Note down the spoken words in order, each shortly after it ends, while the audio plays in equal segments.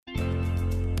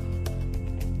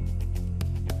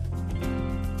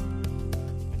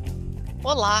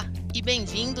Olá e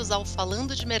bem-vindos ao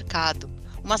Falando de Mercado,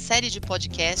 uma série de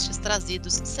podcasts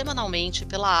trazidos semanalmente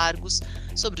pela Argos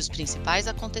sobre os principais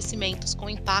acontecimentos com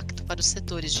impacto para os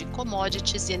setores de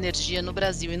commodities e energia no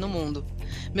Brasil e no mundo.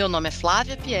 Meu nome é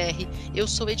Flávia Pierre, eu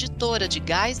sou editora de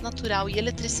gás natural e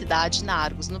eletricidade na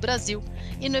Argos no Brasil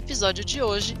e no episódio de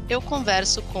hoje eu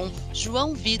converso com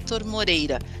João Vitor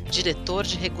Moreira, diretor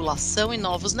de regulação e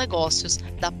novos negócios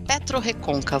da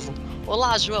PetroReconcavo.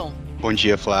 Olá, João! Bom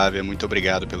dia, Flávia. Muito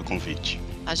obrigado pelo convite.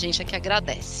 A gente é que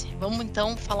agradece. Vamos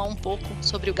então falar um pouco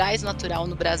sobre o gás natural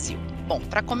no Brasil. Bom,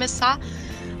 para começar,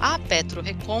 a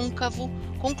PetroReconcavo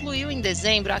concluiu em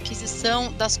dezembro a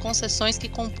aquisição das concessões que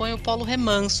compõem o Polo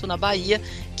Remanso, na Bahia,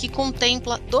 que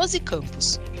contempla 12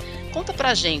 campos. Conta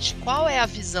pra gente qual é a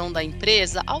visão da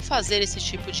empresa ao fazer esse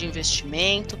tipo de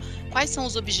investimento, quais são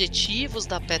os objetivos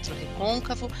da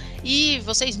PetroReconcavo e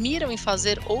vocês miram em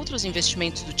fazer outros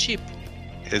investimentos do tipo?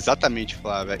 Exatamente,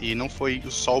 Flávia. E não foi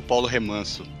só o Polo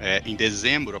Remanso. Em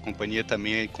dezembro, a companhia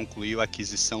também concluiu a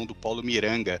aquisição do Polo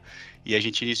Miranga e a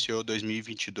gente iniciou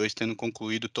 2022 tendo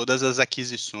concluído todas as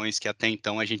aquisições que até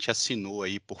então a gente assinou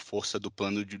aí por força do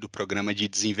plano do programa de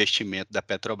desinvestimento da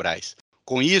Petrobras.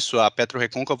 Com isso, a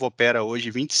PetroReconcavo opera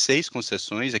hoje 26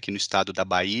 concessões aqui no estado da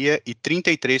Bahia e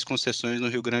 33 concessões no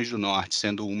Rio Grande do Norte,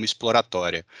 sendo uma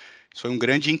exploratória. Isso foi um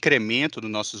grande incremento nos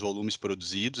nossos volumes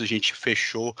produzidos. A gente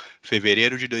fechou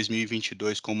fevereiro de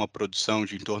 2022 com uma produção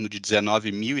de em torno de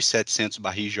 19.700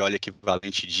 barris de óleo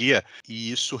equivalente dia,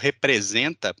 e isso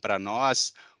representa para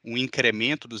nós um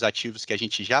incremento dos ativos que a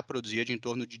gente já produzia de em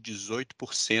torno de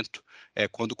 18%,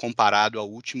 quando comparado ao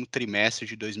último trimestre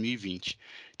de 2020.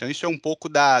 Então, isso é um pouco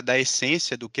da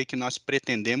essência do que nós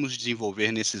pretendemos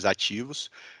desenvolver nesses ativos.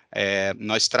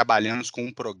 Nós trabalhamos com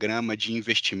um programa de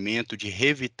investimento de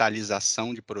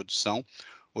revitalização de produção.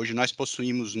 Hoje nós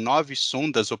possuímos 9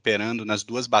 sondas operando nas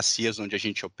 2 bacias onde a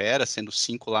gente opera, sendo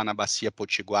 5 lá na bacia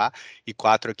Potiguar e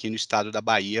 4 aqui no estado da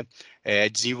Bahia,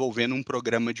 desenvolvendo um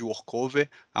programa de workover,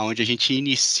 onde a gente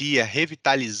inicia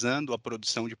revitalizando a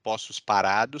produção de poços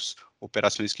parados,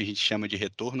 operações que a gente chama de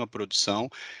retorno à produção,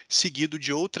 seguido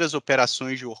de outras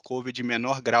operações de workover de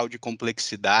menor grau de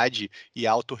complexidade e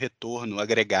alto retorno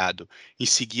agregado. Em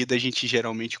seguida, a gente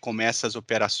geralmente começa as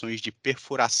operações de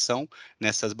perfuração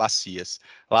nessas bacias.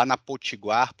 Lá na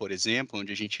Potiguar, por exemplo,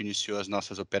 onde a gente iniciou as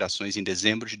nossas operações em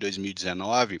dezembro de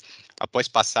 2019, após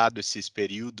passado esses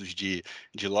períodos de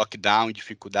lockdown e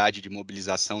dificuldade de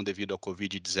mobilização devido ao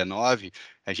Covid-19,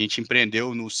 a gente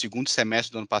empreendeu no segundo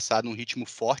semestre do ano passado um ritmo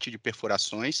forte de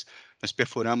perfurações. Nós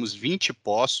perfuramos 20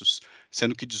 poços,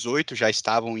 sendo que 18 já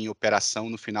estavam em operação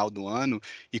no final do ano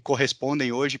e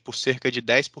correspondem hoje por cerca de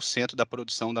 10% da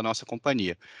produção da nossa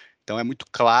companhia. Então, é muito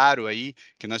claro aí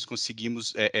que nós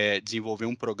conseguimos desenvolver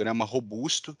um programa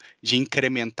robusto de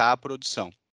incrementar a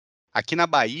produção. Aqui na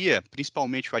Bahia,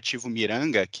 principalmente o ativo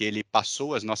Miranga, que ele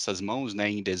passou as nossas mãos, né,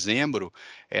 em dezembro,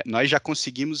 nós já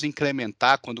conseguimos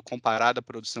incrementar, quando comparado à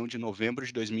produção de novembro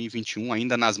de 2021,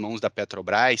 ainda nas mãos da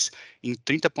Petrobras, em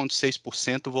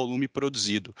 30,6% o volume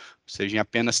produzido. Ou seja, em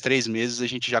apenas 3 meses a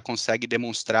gente já consegue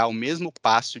demonstrar o mesmo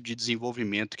passo de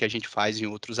desenvolvimento que a gente faz em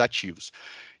outros ativos.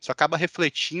 Isso acaba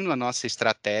refletindo a nossa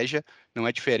estratégia, não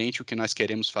é diferente o que nós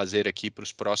queremos fazer aqui para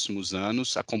os próximos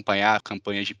anos, acompanhar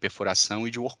campanhas de perfuração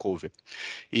e de workover.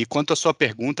 E quanto à sua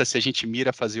pergunta, se a gente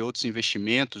mira fazer outros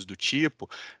investimentos do tipo,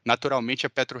 naturalmente a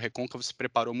PetroReconcavo se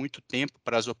preparou muito tempo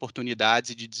para as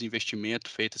oportunidades de desinvestimento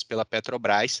feitas pela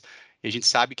Petrobras, e a gente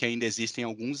sabe que ainda existem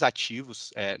alguns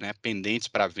ativos né, pendentes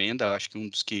para venda. Eu acho que um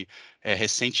dos que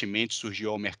recentemente surgiu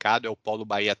ao mercado é o Polo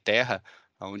Bahia Terra,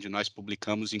 onde nós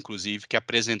publicamos, inclusive, que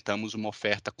apresentamos uma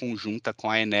oferta conjunta com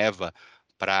a Eneva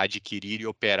para adquirir e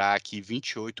operar aqui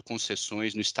 28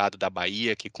 concessões no estado da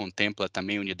Bahia, que contempla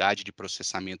também unidade de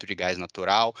processamento de gás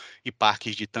natural e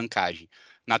parques de tancagem.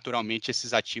 Naturalmente,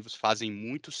 esses ativos fazem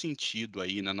muito sentido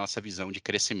aí na nossa visão de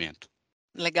crescimento.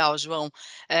 Legal, João.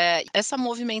 Essa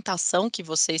movimentação que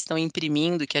vocês estão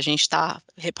imprimindo, que a gente está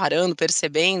reparando,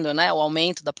 percebendo, né, o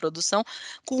aumento da produção,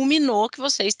 culminou que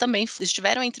vocês também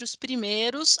estiveram entre os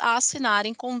primeiros a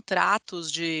assinarem contratos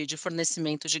de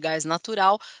fornecimento de gás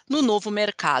natural no novo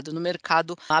mercado, no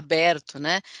mercado aberto,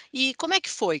 né? E como é que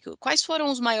foi? Quais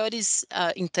foram os maiores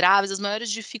entraves, as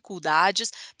maiores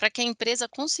dificuldades para que a empresa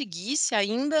conseguisse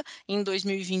ainda em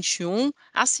 2021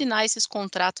 assinar esses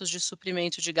contratos de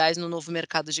suprimento de gás no novo mercado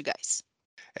de gás?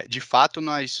 De fato,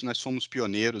 nós somos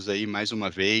pioneiros aí, mais uma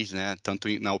vez, né, tanto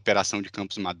na operação de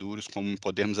campos maduros, como em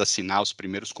podermos assinar os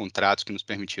primeiros contratos que nos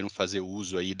permitiram fazer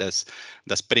uso aí das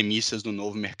premissas do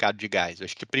novo mercado de gás. Eu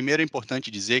acho que primeiro é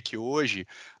importante dizer que hoje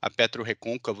a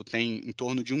PetroReconcavo tem em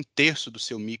torno de 1/3 do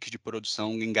seu mix de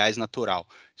produção em gás natural.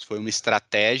 Isso foi uma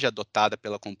estratégia adotada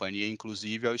pela companhia,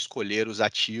 inclusive ao escolher os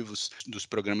ativos dos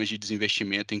programas de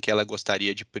desinvestimento em que ela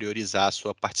gostaria de priorizar a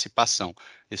sua participação.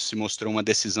 Isso se mostrou uma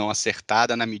decisão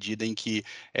acertada na medida em que,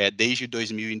 desde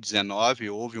 2019,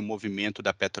 houve um movimento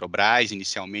da Petrobras,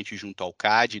 inicialmente junto ao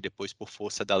CAD, depois por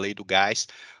força da Lei do Gás,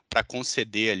 para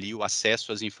conceder ali o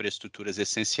acesso às infraestruturas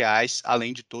essenciais,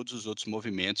 além de todos os outros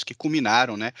movimentos que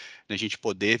culminaram, né, na gente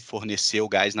poder fornecer o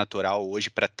gás natural hoje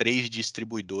para 3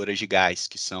 distribuidoras de gás,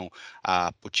 que são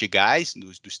a Putigás,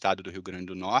 do estado do Rio Grande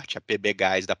do Norte, a PB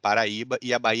Gás da Paraíba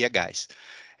e a Bahia Gás.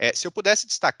 Se eu pudesse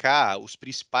destacar os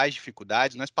principais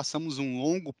dificuldades, nós passamos um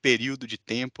longo período de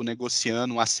tempo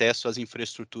negociando o acesso às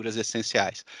infraestruturas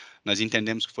essenciais. Nós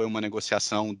entendemos que foi uma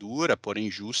negociação dura,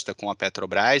 porém justa com a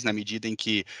Petrobras, na medida em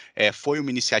que foi uma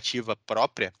iniciativa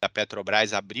própria da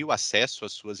Petrobras abrir o acesso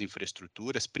às suas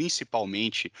infraestruturas,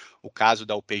 principalmente o caso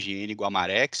da UPGN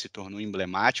Guamaré, que se tornou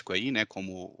emblemático aí, né,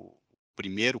 como o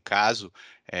primeiro caso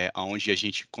onde a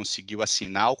gente conseguiu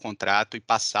assinar o contrato e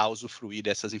passar a usufruir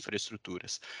dessas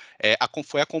infraestruturas.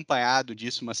 Foi acompanhado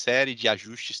disso uma série de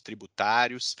ajustes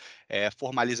tributários,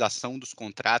 formalização dos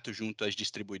contratos junto às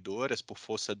distribuidoras por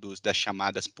força das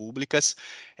chamadas públicas,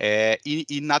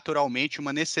 naturalmente,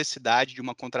 uma necessidade de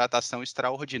uma contratação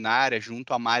extraordinária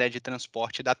junto à malha de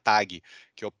transporte da TAG,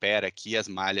 que opera aqui as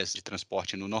malhas de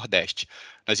transporte no Nordeste.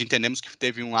 Nós entendemos que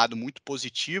teve um lado muito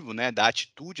positivo, né, da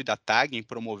atitude da TAG em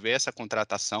promover essa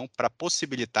contratação para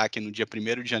possibilitar que no dia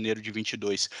 1º de janeiro de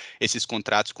 22 esses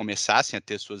contratos começassem a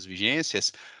ter suas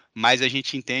vigências, mas a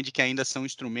gente entende que ainda são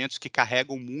instrumentos que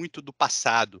carregam muito do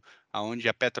passado, onde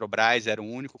a Petrobras era o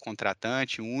único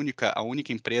contratante, a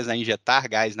única empresa a injetar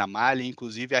gás na malha,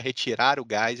 inclusive a retirar o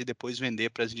gás e depois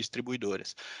vender para as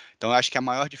distribuidoras. Então, eu acho que a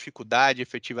maior dificuldade,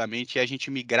 efetivamente, é a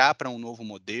gente migrar para um novo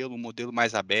modelo, um modelo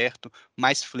mais aberto,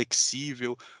 mais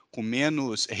flexível, com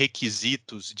menos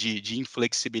requisitos de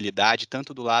inflexibilidade,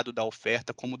 tanto do lado da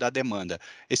oferta como da demanda.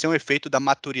 Esse é um efeito da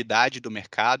maturidade do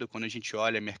mercado. Quando a gente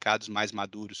olha mercados mais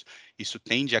maduros, isso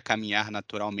tende a caminhar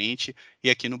naturalmente, e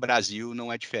aqui no Brasil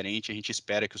não é diferente. A gente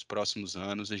espera que os próximos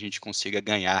anos a gente consiga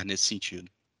ganhar nesse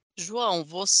sentido. João,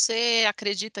 você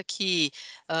acredita que,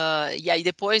 e aí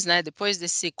depois, né, depois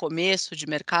desse começo de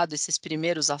mercado, esses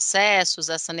primeiros acessos,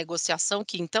 essa negociação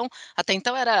que então até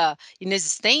então era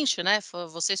inexistente, né,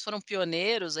 vocês foram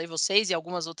pioneiros, aí vocês e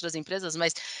algumas outras empresas,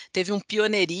 mas teve um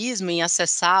pioneirismo em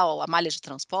acessar a malha de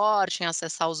transporte, em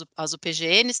acessar as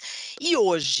UPGNs, e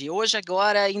hoje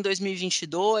agora em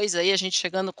 2022, aí a gente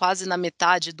chegando quase na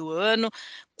metade do ano,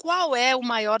 qual é o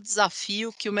maior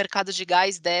desafio que o mercado de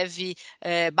gás deve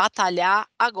batalhar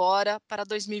agora para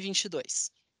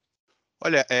 2022.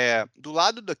 Olha, do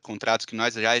lado de contratos que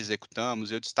nós já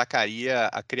executamos, eu destacaria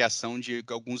a criação de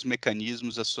alguns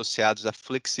mecanismos associados à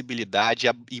flexibilidade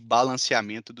e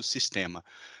balanceamento do sistema.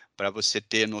 Para você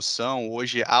ter noção,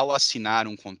 hoje, ao assinar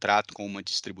um contrato com uma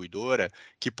distribuidora,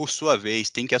 que por sua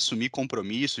vez tem que assumir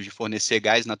compromissos de fornecer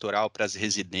gás natural para as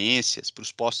residências, para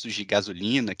os postos de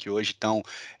gasolina, que hoje estão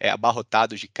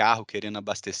abarrotados de carro querendo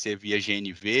abastecer via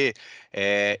GNV,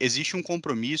 existe um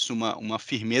compromisso, uma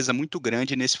firmeza muito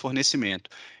grande nesse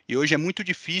fornecimento. E hoje é muito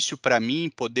difícil para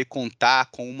mim poder contar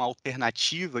com uma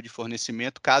alternativa de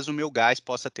fornecimento caso o meu gás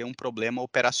possa ter um problema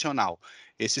operacional.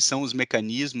 Esses são os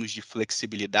mecanismos de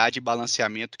flexibilidade e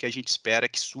balanceamento que a gente espera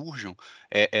que surjam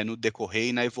no decorrer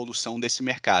e na evolução desse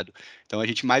mercado. Então, a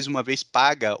gente mais uma vez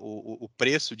paga o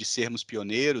preço de sermos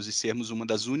pioneiros e sermos uma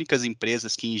das únicas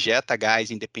empresas que injeta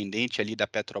gás independente ali da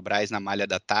Petrobras na malha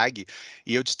da TAG,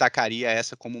 e eu destacaria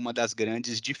essa como uma das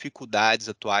grandes dificuldades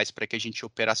atuais para que a gente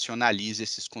operacionalize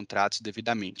esses contratos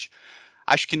devidamente.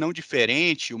 Acho que não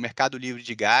diferente, o mercado livre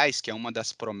de gás, que é uma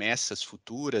das promessas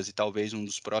futuras e talvez um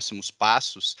dos próximos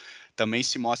passos, também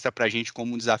se mostra para a gente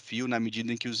como um desafio na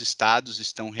medida em que os estados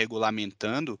estão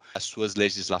regulamentando as suas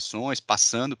legislações,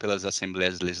 passando pelas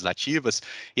assembleias legislativas,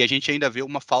 e a gente ainda vê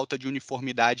uma falta de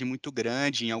uniformidade muito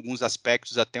grande, em alguns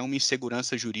aspectos até uma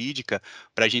insegurança jurídica,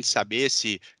 para a gente saber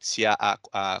se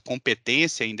a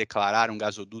competência em declarar um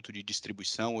gasoduto de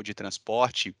distribuição ou de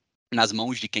transporte nas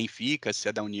mãos de quem fica, se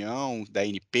é da União, da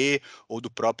ANP ou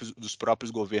dos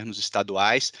próprios governos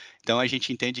estaduais. Então, a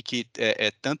gente entende que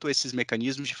tanto esses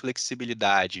mecanismos de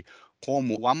flexibilidade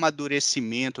como o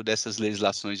amadurecimento dessas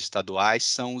legislações estaduais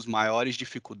são os maiores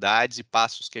dificuldades e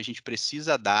passos que a gente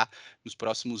precisa dar nos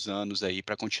próximos anos aí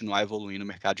para continuar evoluindo o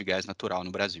mercado de gás natural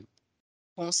no Brasil.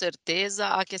 Com certeza,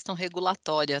 a questão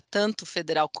regulatória, tanto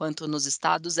federal quanto nos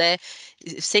estados,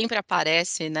 sempre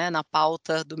aparece, né, na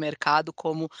pauta do mercado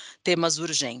como temas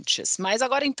urgentes. Mas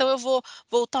agora, então, eu vou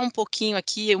voltar um pouquinho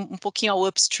aqui, um pouquinho ao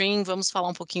upstream, vamos falar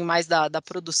um pouquinho mais da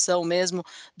produção mesmo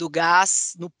do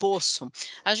gás no poço.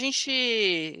 A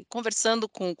gente, conversando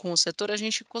com o setor, a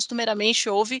gente costumeiramente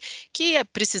ouve que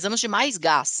precisamos de mais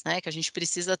gás, né, que a gente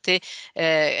precisa ter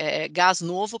gás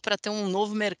novo para ter um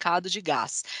novo mercado de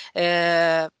gás.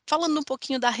 Falando um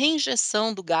pouquinho da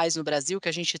reinjeção do gás no Brasil, que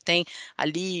a gente tem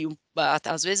ali,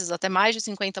 às vezes até mais de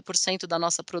 50% da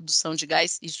nossa produção de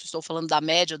gás, isso estou falando da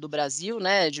média do Brasil,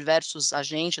 né, diversos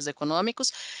agentes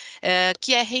econômicos,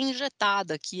 que é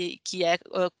reinjetada, que é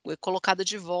colocada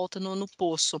de volta no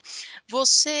poço.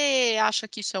 Você acha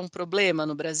que isso é um problema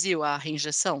no Brasil, a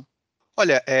reinjeção?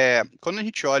 Olha, quando a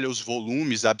gente olha os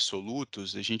volumes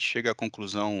absolutos, a gente chega à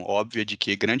conclusão óbvia de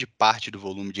que grande parte do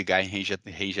volume de gás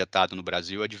reinjetado no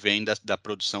Brasil advém da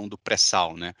produção do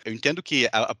pré-sal, né. Eu entendo que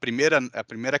a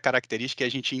primeira característica é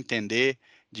a gente entender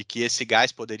de que esse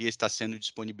gás poderia estar sendo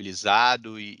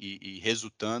disponibilizado e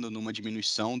resultando numa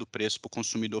diminuição do preço para o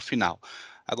consumidor final.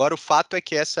 Agora, o fato é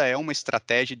que essa é uma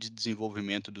estratégia de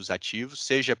desenvolvimento dos ativos,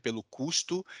 seja pelo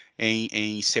custo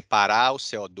em separar o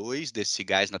CO2 desse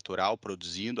gás natural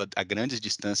produzindo a grandes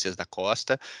distâncias da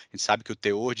costa. A gente sabe que o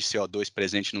teor de CO2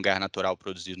 presente no gás natural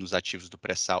produzido nos ativos do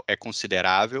pré-sal é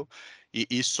considerável,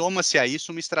 e soma-se a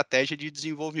isso uma estratégia de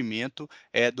desenvolvimento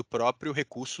do próprio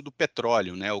recurso do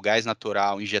petróleo, né? O gás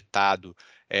natural injetado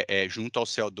junto ao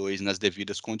CO2 nas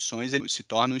devidas condições, ele se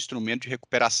torna um instrumento de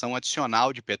recuperação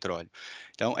adicional de petróleo.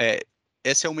 Então,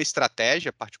 essa é uma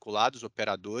estratégia particular dos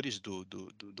operadores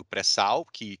do pré-sal,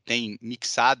 que tem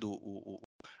mixado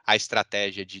a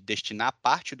estratégia de destinar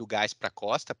parte do gás para a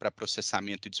costa, para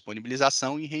processamento e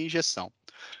disponibilização e reinjeção.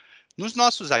 Nos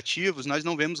nossos ativos, nós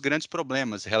não vemos grandes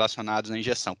problemas relacionados à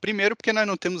injeção. Primeiro, porque nós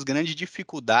não temos grande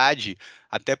dificuldade,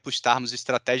 até por estarmos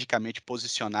estrategicamente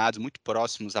posicionados muito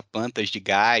próximos a plantas de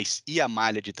gás e a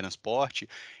malha de transporte,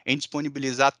 em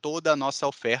disponibilizar toda a nossa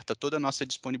oferta, toda a nossa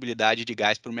disponibilidade de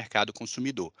gás para o mercado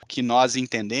consumidor. O que nós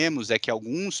entendemos é que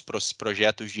alguns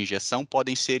projetos de injeção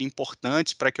podem ser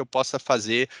importantes para que eu possa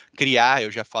criar,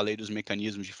 eu já falei dos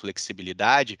mecanismos de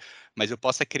flexibilidade, mas eu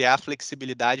possa criar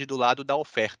flexibilidade do lado da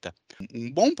oferta.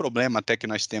 Um bom problema até que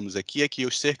nós temos aqui é que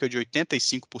os cerca de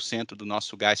 85% do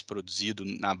nosso gás produzido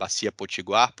na bacia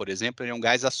potiguar, por exemplo, é um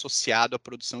gás associado à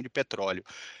produção de petróleo.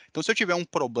 Então, se eu tiver um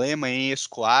problema em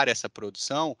escoar essa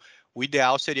produção, o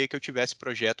ideal seria que eu tivesse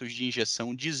projetos de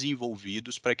injeção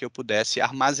desenvolvidos para que eu pudesse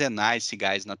armazenar esse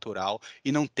gás natural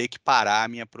e não ter que parar a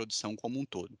minha produção como um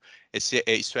todo.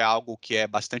 Isso é algo que é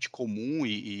bastante comum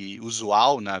e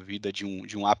usual na vida de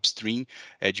um upstream,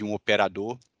 de um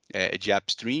operador de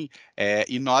upstream,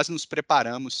 e nós nos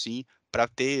preparamos sim para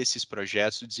ter esses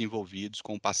projetos desenvolvidos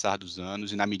com o passar dos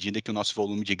anos e na medida que o nosso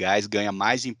volume de gás ganha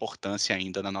mais importância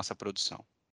ainda na nossa produção.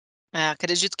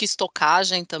 Acredito que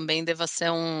estocagem também deva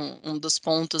ser um dos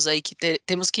pontos aí que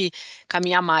temos que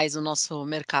caminhar mais no nosso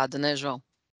mercado, né, João?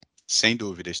 Sem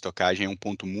dúvida, a estocagem é um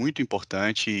ponto muito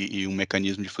importante e um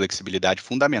mecanismo de flexibilidade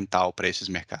fundamental para esses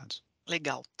mercados.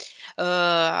 Legal.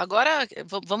 Agora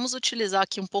vamos utilizar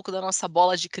aqui um pouco da nossa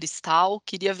bola de cristal.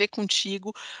 Queria ver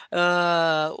contigo,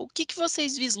 o que que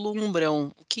vocês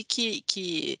vislumbram, o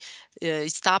que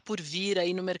está por vir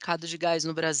aí no mercado de gás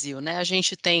no Brasil, né? A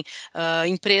gente tem,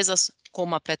 empresas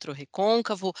como a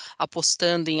PetroReconcavo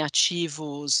apostando em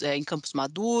ativos, em campos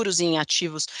maduros, em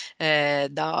ativos,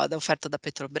 da oferta da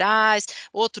Petrobras,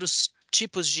 outros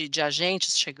tipos de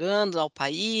agentes chegando ao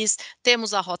país.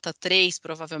 Temos a Rota 3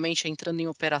 provavelmente entrando em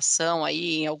operação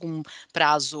aí em algum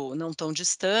prazo não tão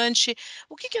distante.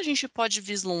 O que que a gente pode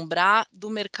vislumbrar do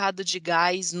mercado de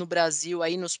gás no Brasil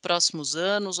aí nos próximos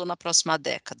anos ou na próxima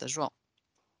década, João?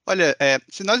 Olha,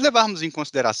 se nós levarmos em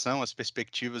consideração as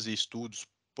perspectivas e estudos,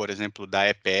 por exemplo, da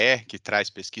EPR, que traz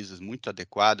pesquisas muito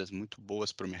adequadas, muito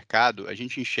boas para o mercado, a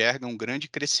gente enxerga um grande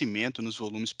crescimento nos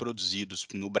volumes produzidos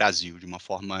no Brasil, de uma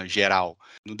forma geral.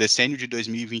 No decênio de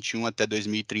 2021 até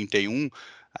 2031,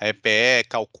 a EPE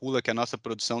calcula que a nossa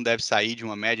produção deve sair de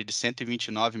uma média de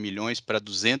 129 milhões para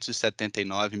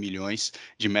 279 milhões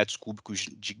de metros cúbicos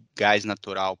de gás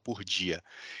natural por dia.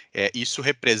 Isso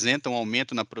representa um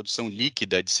aumento na produção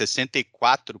líquida de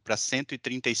 64 para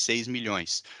 136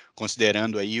 milhões,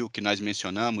 considerando aí o que nós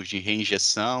mencionamos de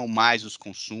reinjeção, mais os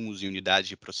consumos em unidades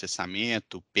de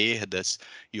processamento, perdas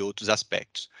e outros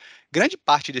aspectos. Grande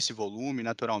parte desse volume,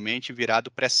 naturalmente, virá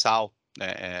do pré-sal,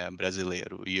 né,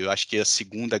 brasileiro. E eu acho que a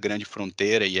segunda grande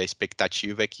fronteira e a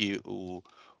expectativa é que o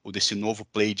desse novo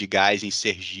play de gás em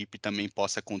Sergipe também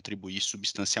possa contribuir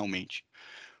substancialmente.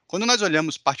 Quando nós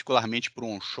olhamos particularmente para o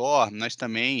onshore, nós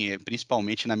também,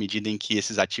 principalmente na medida em que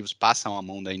esses ativos passam à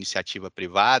mão da iniciativa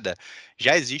privada,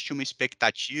 já existe uma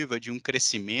expectativa de um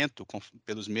crescimento,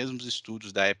 pelos mesmos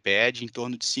estudos da EPED, em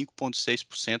torno de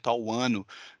 5,6% ao ano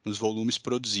nos volumes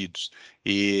produzidos.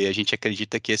 E a gente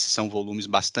acredita que esses são volumes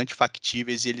bastante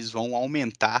factíveis e eles vão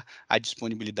aumentar a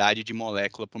disponibilidade de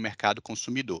molécula para o mercado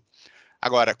consumidor.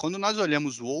 Agora, quando nós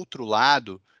olhamos o outro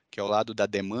lado, que é o lado da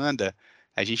demanda,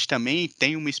 a gente também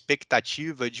tem uma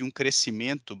expectativa de um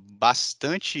crescimento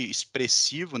bastante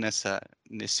expressivo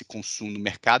nesse consumo, no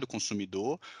mercado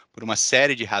consumidor, por uma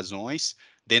série de razões,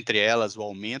 dentre elas o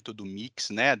aumento do mix,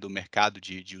 né, do mercado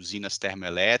de usinas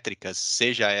termoelétricas,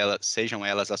 sejam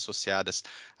elas associadas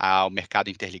ao mercado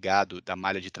interligado da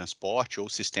malha de transporte ou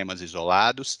sistemas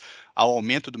isolados, ao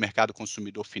aumento do mercado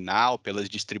consumidor final pelas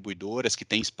distribuidoras que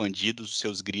têm expandido os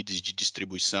seus grids de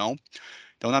distribuição.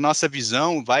 Então, na nossa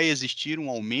visão, vai existir um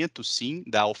aumento, sim,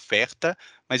 da oferta,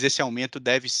 mas esse aumento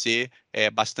deve ser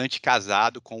bastante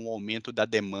casado com o aumento da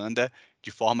demanda, de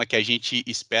forma que a gente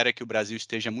espera que o Brasil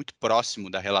esteja muito próximo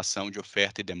da relação de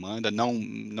oferta e demanda.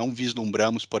 Não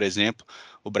vislumbramos, por exemplo,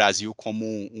 o Brasil como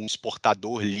um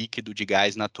exportador líquido de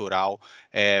gás natural,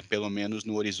 pelo menos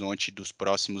no horizonte dos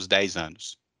próximos 10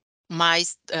 anos.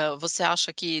 Mas, você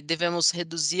acha que devemos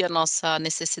reduzir a nossa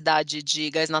necessidade de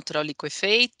gás natural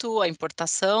liquefeito, a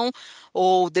importação,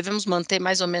 ou devemos manter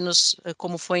mais ou menos,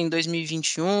 como foi em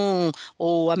 2021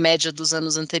 ou a média dos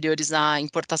anos anteriores à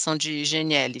importação de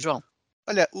GNL, João?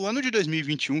 Olha, o ano de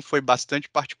 2021 foi bastante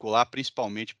particular,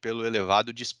 principalmente pelo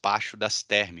elevado despacho das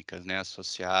térmicas, né,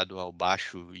 associado ao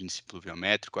baixo índice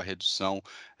pluviométrico, à redução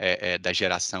da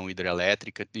geração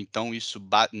hidrelétrica. Então, isso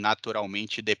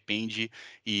naturalmente depende,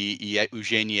 o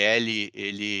GNL,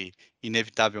 ele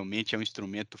inevitavelmente é um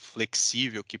instrumento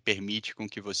flexível que permite com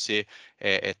que você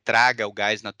traga o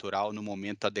gás natural no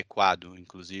momento adequado.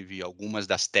 Inclusive, algumas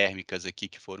das térmicas aqui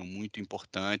que foram muito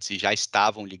importantes e já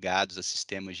estavam ligados a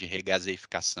sistemas de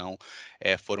regaseificação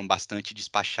foram bastante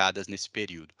despachadas nesse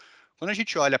período. Quando a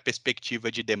gente olha a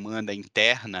perspectiva de demanda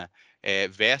interna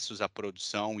versus a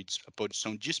produção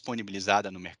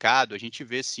disponibilizada no mercado, a gente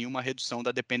vê sim uma redução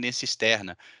da dependência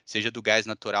externa, seja do gás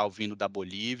natural vindo da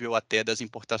Bolívia ou até das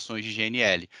importações de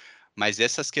GNL. Mas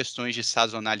essas questões de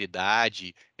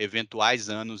sazonalidade, eventuais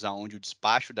anos onde o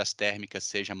despacho das térmicas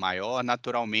seja maior,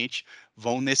 naturalmente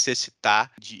vão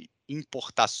necessitar de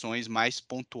importações mais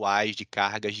pontuais de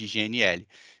cargas de GNL.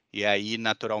 E aí,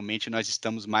 naturalmente, nós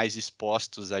estamos mais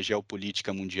expostos à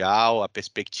geopolítica mundial, à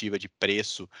perspectiva de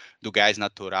preço do gás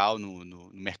natural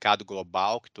no mercado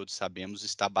global, que todos sabemos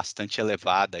está bastante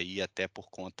elevada aí, até por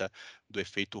conta do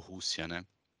efeito Rússia, né?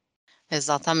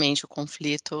 Exatamente, o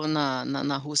conflito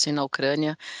na Rússia e na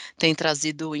Ucrânia tem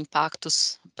trazido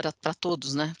impactos para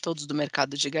todos, né, todos do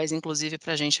mercado de gás, inclusive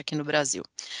para a gente aqui no Brasil.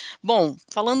 Bom,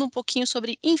 falando um pouquinho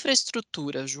sobre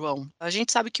infraestrutura, João, a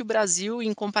gente sabe que o Brasil,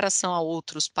 em comparação a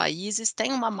outros países,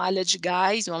 tem uma malha de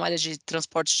gás, uma malha de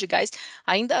transporte de gás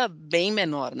ainda bem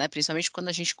menor, né? Principalmente quando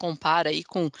a gente compara aí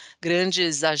com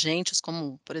grandes agentes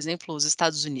como, por exemplo, os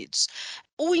Estados Unidos.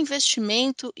 O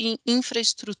investimento em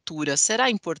infraestrutura será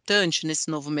importante nesse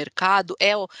novo mercado?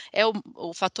 É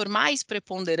o fator mais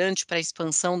preponderante para a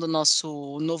expansão do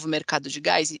nosso novo mercado de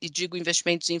gás? E digo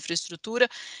investimentos em infraestrutura,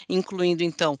 incluindo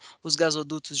então os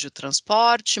gasodutos de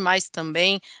transporte, mas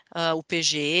também, o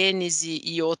PGNs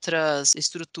e outras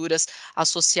estruturas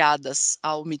associadas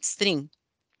ao midstream?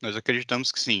 Nós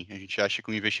acreditamos que sim. A gente acha que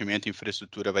o investimento em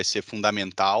infraestrutura vai ser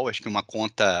fundamental. Acho que uma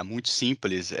conta muito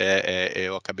simples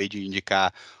eu acabei de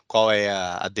indicar qual é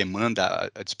a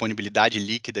demanda, a disponibilidade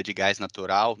líquida de gás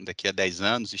natural daqui a 10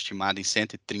 anos, estimada em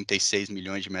 136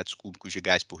 milhões de metros cúbicos de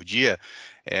gás por dia.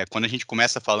 Quando a gente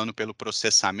começa falando pelo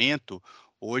processamento,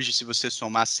 hoje, se você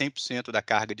somar 100% da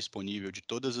carga disponível de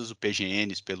todas as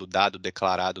UPGNs pelo dado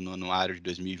declarado no anuário de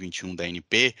 2021 da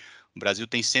ANP, o Brasil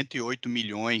tem 108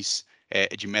 milhões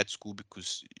de metros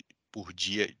cúbicos por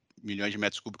dia, milhões de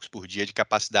metros cúbicos por dia de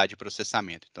capacidade de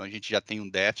processamento. Então a gente já tem um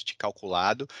déficit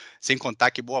calculado, sem contar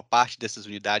que boa parte dessas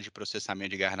unidades de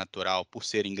processamento de gás natural, por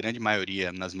serem em grande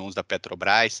maioria nas mãos da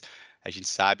Petrobras, a gente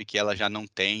sabe que ela já não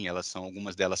tem,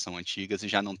 algumas delas são antigas e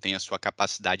já não tem a sua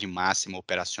capacidade máxima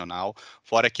operacional,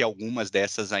 fora que algumas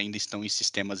dessas ainda estão em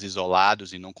sistemas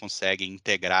isolados e não conseguem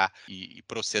integrar e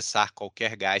processar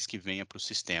qualquer gás que venha para o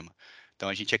sistema. Então,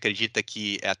 a gente acredita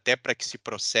que até para que se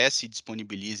processe e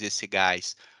disponibilize esse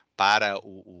gás para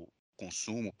o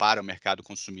consumo, para o mercado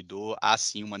consumidor, há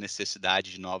sim uma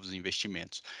necessidade de novos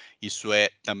investimentos. Isso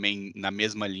é também na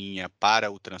mesma linha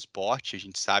para o transporte. A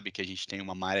gente sabe que a gente tem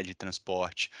uma malha de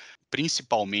transporte,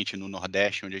 principalmente no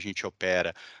Nordeste, onde a gente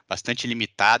opera, bastante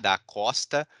limitada à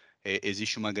costa.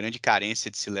 existe uma grande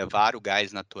carência de se levar o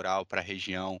gás natural para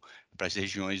as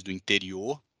regiões do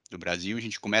interior do Brasil. A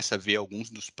gente começa a ver alguns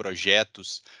dos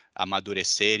projetos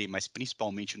amadurecerem, mas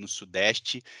principalmente no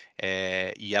Sudeste,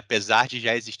 e apesar de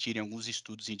já existirem alguns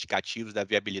estudos indicativos da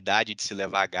viabilidade de se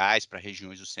levar gás para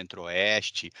regiões do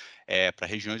Centro-Oeste, para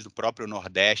regiões do próprio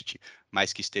Nordeste,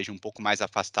 mas que estejam um pouco mais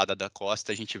afastada da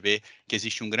costa, a gente vê que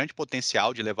existe um grande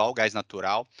potencial de levar o gás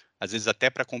natural, às vezes até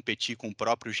para competir com o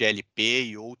próprio GLP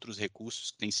e outros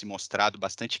recursos que têm se mostrado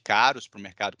bastante caros para o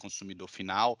mercado consumidor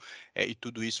final, e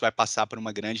tudo isso vai passar por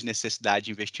uma grande necessidade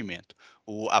de investimento.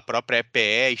 A própria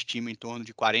EPE estima em torno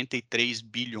de 43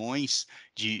 bilhões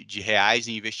de reais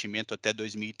em investimento até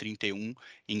 2031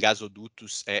 em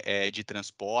gasodutos de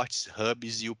transportes,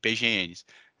 hubs e o PGNs.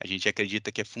 A gente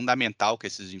acredita que é fundamental que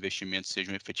esses investimentos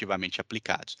sejam efetivamente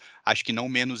aplicados. Acho que não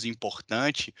menos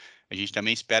importante, a gente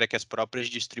também espera que as próprias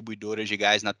distribuidoras de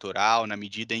gás natural, na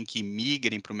medida em que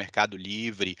migrem para o mercado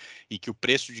livre e que o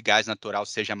preço de gás natural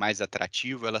seja mais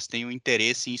atrativo, elas tenham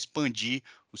interesse em expandir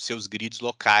os seus grids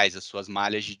locais, as suas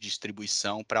malhas de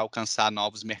distribuição para alcançar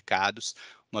novos mercados,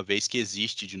 uma vez que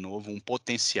existe, de novo, um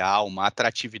potencial, uma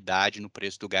atratividade no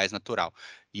preço do gás natural.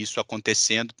 Isso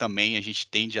acontecendo também, a gente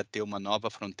tende a ter uma nova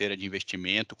fronteira de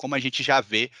investimento, como a gente já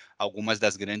vê algumas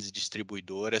das grandes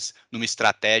distribuidoras numa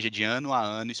estratégia de ano a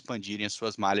ano expandirem as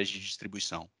suas malhas de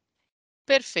distribuição.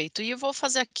 Perfeito. E eu vou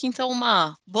fazer aqui então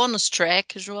uma bonus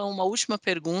track, João, uma última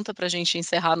pergunta para a gente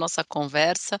encerrar a nossa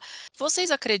conversa.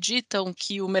 Vocês acreditam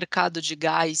que o mercado de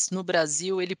gás no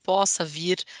Brasil ele possa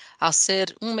vir a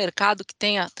ser um mercado que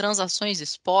tenha transações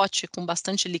spot com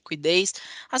bastante liquidez,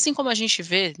 assim como a gente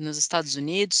vê nos Estados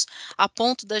Unidos, a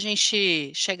ponto da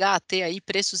gente chegar a ter aí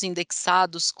preços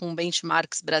indexados com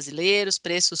benchmarks brasileiros,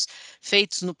 preços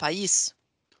feitos no país?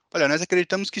 Olha, nós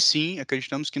acreditamos que sim,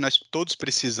 acreditamos que nós todos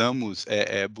precisamos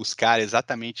buscar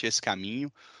exatamente esse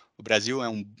caminho. O Brasil é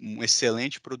um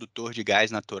excelente produtor de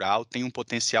gás natural, tem um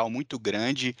potencial muito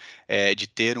grande de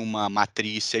ter uma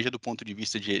matriz, seja do ponto de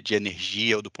vista de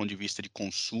energia ou do ponto de vista de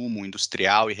consumo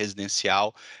industrial e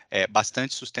residencial,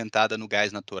 bastante sustentada no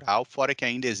gás natural, fora que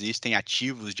ainda existem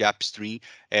ativos de upstream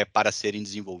para serem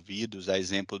desenvolvidos, a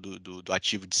exemplo do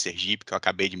ativo de Sergipe, que eu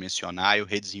acabei de mencionar, e o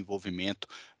redesenvolvimento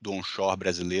do onshore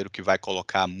brasileiro, que vai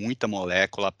colocar muita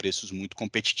molécula a preços muito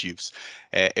competitivos.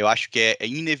 Eu acho que é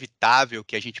inevitável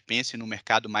que a gente pense no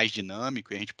mercado mais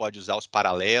dinâmico, e a gente pode usar os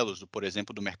paralelos, por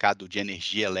exemplo, do mercado de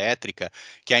energia elétrica,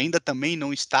 que ainda também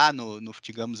não está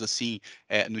digamos assim,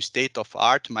 no state of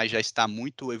art, mas já está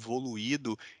muito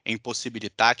evoluído em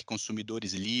possibilitar que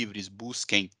consumidores livres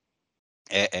busquem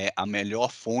a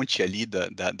melhor fonte ali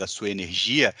da sua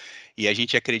energia, e a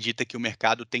gente acredita que o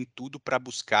mercado tem tudo para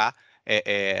buscar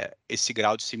esse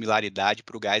grau de similaridade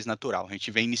para o gás natural. A gente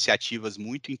vê iniciativas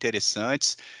muito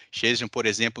interessantes, sejam, por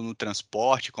exemplo, no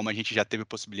transporte, como a gente já teve a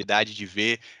possibilidade de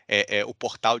ver o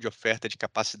portal de oferta de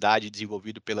capacidade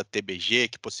desenvolvido pela TBG,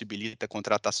 que possibilita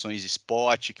contratações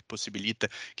spot, que possibilita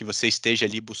que você esteja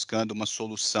ali buscando uma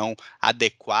solução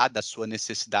adequada à sua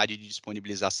necessidade de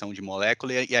disponibilização de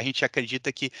molécula, e a gente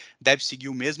acredita que deve seguir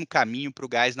o mesmo caminho para o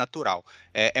gás natural.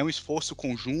 É um esforço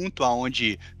conjunto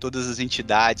onde todas as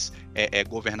entidades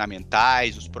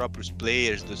governamentais, os próprios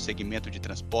players do segmento de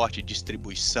transporte,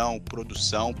 distribuição,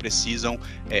 produção, precisam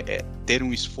ter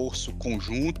um esforço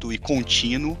conjunto e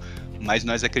contínuo, mas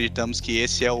nós acreditamos que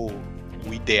esse é o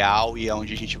ideal e é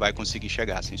onde a gente vai conseguir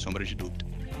chegar, sem sombra de dúvida.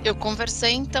 Eu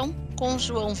conversei então com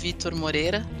João Vitor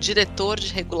Moreira, diretor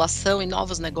de regulação e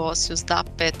novos negócios da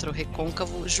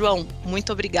PetroReconcavo. João,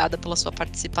 muito obrigada pela sua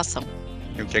participação.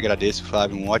 Eu que agradeço,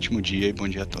 Flávio. Um ótimo dia e bom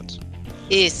dia a todos.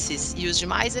 Esses e os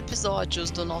demais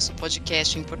episódios do nosso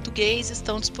podcast em português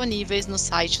estão disponíveis no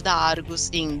site da Argus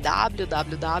em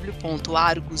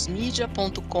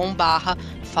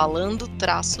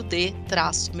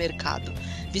www.argusmedia.com/falando-de-mercado.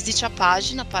 Visite a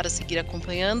página para seguir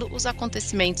acompanhando os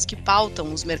acontecimentos que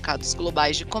pautam os mercados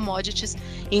globais de commodities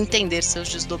e entender seus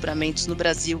desdobramentos no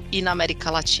Brasil e na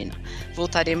América Latina.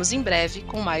 Voltaremos em breve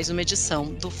com mais uma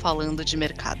edição do Falando de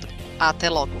Mercado. Até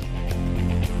logo!